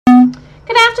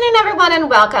Good afternoon, everyone, and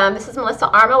welcome. This is Melissa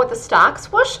Armo with the Stock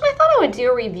Swoosh, and I thought I would do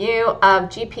a review of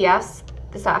GPS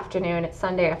this afternoon. It's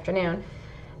Sunday afternoon.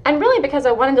 And really because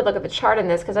I wanted to look at the chart in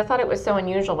this because I thought it was so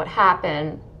unusual what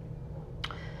happened.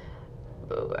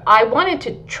 I wanted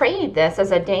to trade this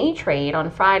as a day trade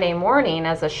on Friday morning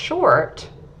as a short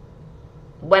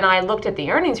when I looked at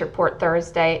the earnings report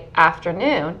Thursday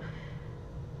afternoon.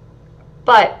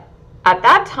 But at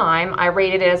that time, I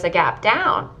rated it as a gap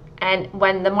down. And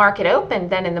when the market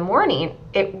opened then in the morning,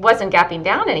 it wasn't gapping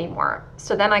down anymore.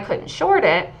 So then I couldn't short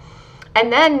it.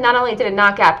 And then not only did it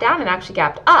not gap down, it actually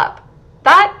gapped up.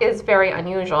 That is very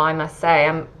unusual, I must say.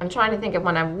 I'm trying to think of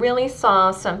when I really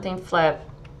saw something flip.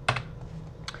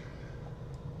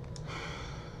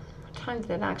 What time did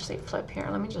it actually flip here?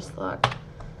 Let me just look.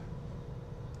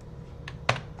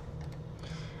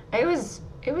 It was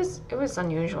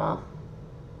unusual.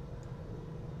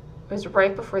 It was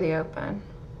right before the open.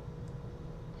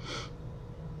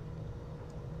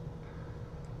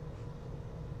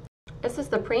 This is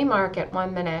the pre-market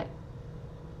 1 minute.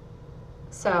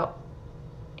 So,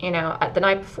 at the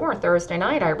night before, Thursday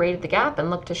night, I rated the gap and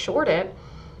looked to short it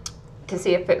to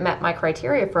see if it met my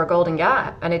criteria for a golden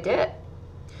gap, and it did.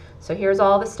 So here's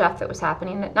all the stuff that was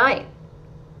happening at night.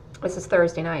 This is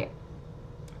Thursday night.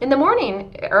 In the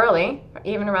morning, early,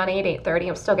 even around 8:30,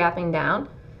 it was still gapping down.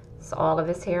 So all of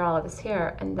this here,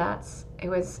 and it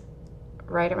was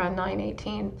right around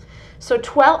 9:18. So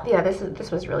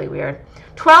this was really weird.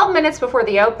 12 minutes before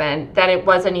the open, then it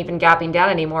wasn't even gapping down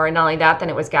anymore, and not only that, then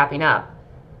it was gapping up.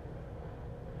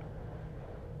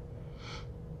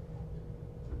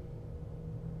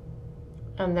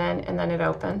 And then it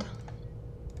opened.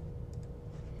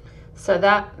 So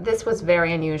this was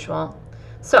very unusual.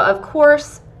 So of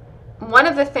course, one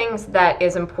of the things that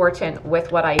is important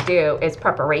with what I do is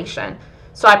preparation.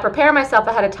 So I prepare myself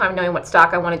ahead of time knowing what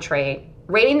stock I want to trade,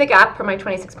 rating the gap per my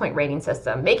 26-point rating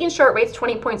system, making sure it rates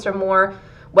 20 points or more,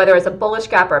 whether it's a bullish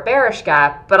gap or a bearish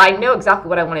gap, but I know exactly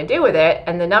what I want to do with it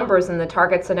and the numbers and the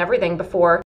targets and everything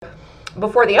before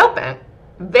the open.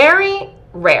 Very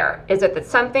rare is it that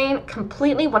something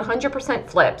completely 100%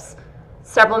 flips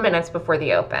several minutes before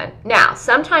the open. Now,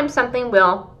 sometimes something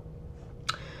will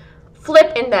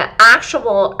flip in the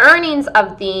actual earnings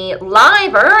of the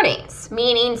live earnings,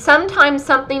 meaning sometimes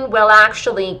something will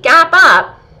actually gap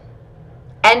up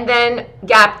and then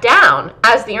gap down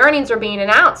as the earnings are being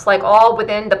announced, like all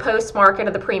within the post-market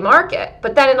or the pre-market.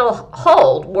 But then it'll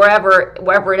hold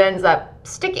wherever it ends up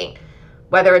sticking,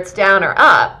 whether it's down or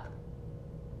up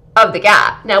of the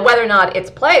gap. Now, whether or not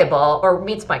it's playable or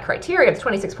meets my criteria of the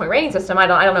 26-point rating system, I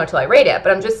don't know until I rate it.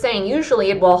 But I'm just saying usually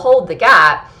it will hold the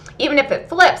gap even if it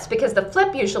flips, because the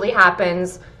flip usually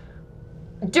happens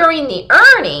during the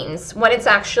earnings when it's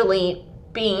actually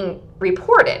being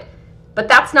reported. But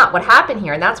that's not what happened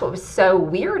here, and that's what was so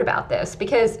weird about this,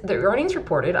 because the earnings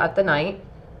reported at the night.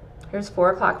 Here's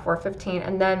 4 o'clock, 4:15,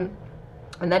 and then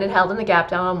it held in the gap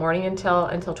down all morning until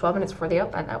 12 minutes before the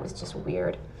open. That was just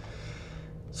weird.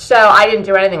 So I didn't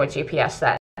do anything with GPS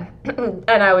then,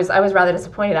 and I was rather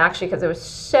disappointed actually, because I was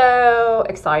so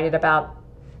excited about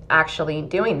actually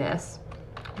doing this.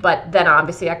 But then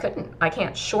obviously I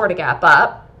can't short a gap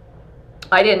up.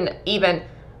 I didn't even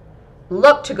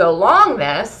look to go long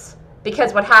this,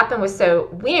 because what happened was so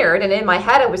weird, and in my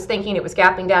head I was thinking it was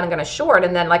gapping down and going to short,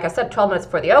 and then, like I said, 12 minutes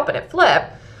before the open it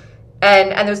flipped,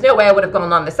 and there's no way I would have gone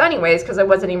long this anyways, because I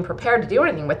wasn't even prepared to do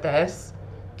anything with this,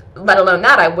 let alone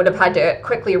that I would have had to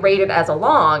quickly rate it as a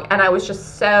long, and I was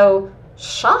just so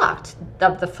shocked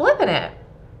of the flip in it.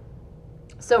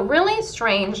 So really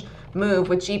strange move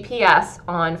with GPS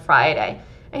on Friday.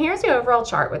 And here's the overall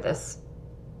chart with this.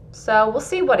 So we'll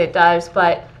see what it does,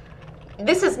 but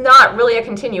this is not really a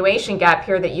continuation gap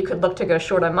here that you could look to go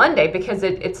short on Monday, because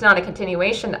it's not a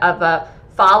continuation of a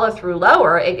follow through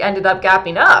lower. It ended up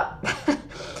gapping up.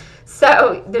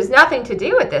 So there's nothing to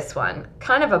do with this one.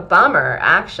 Kind of a bummer,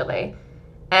 actually.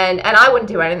 And I wouldn't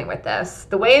do anything with this.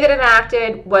 The way that it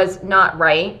acted was not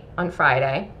right on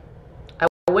Friday.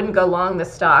 I wouldn't go long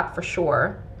this stock for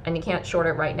sure, and you can't short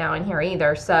it right now in here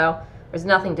either, so there's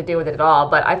nothing to do with it at all.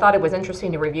 But I thought it was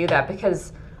interesting to review that,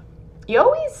 because you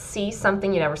always see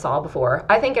something you never saw before.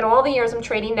 I think in all the years I'm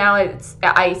trading now,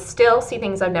 I still see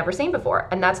things I've never seen before,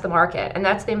 and that's the market. And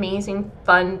that's the amazing,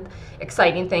 fun,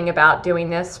 exciting thing about doing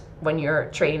this when you're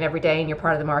trading every day and you're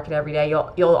part of the market every day.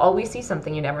 You'll always see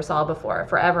something you never saw before,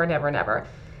 forever and ever and ever.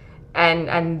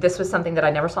 And this was something that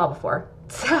I never saw before.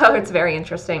 So it's very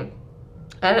interesting.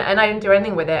 And I didn't do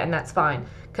anything with it, and that's fine,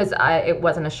 because it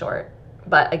wasn't a short.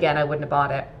 But again, I wouldn't have bought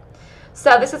it.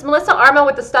 So this is Melissa Armo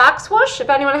with the Stock Swoosh. If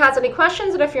anyone has any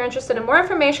questions, and if you're interested in more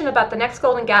information about the next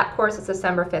Golden Gap course, it's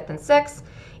December 5th and 6th.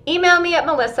 Email me at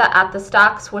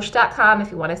melissa@thestockswoosh.com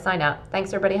if you want to sign up.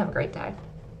 Thanks, everybody. Have a great day.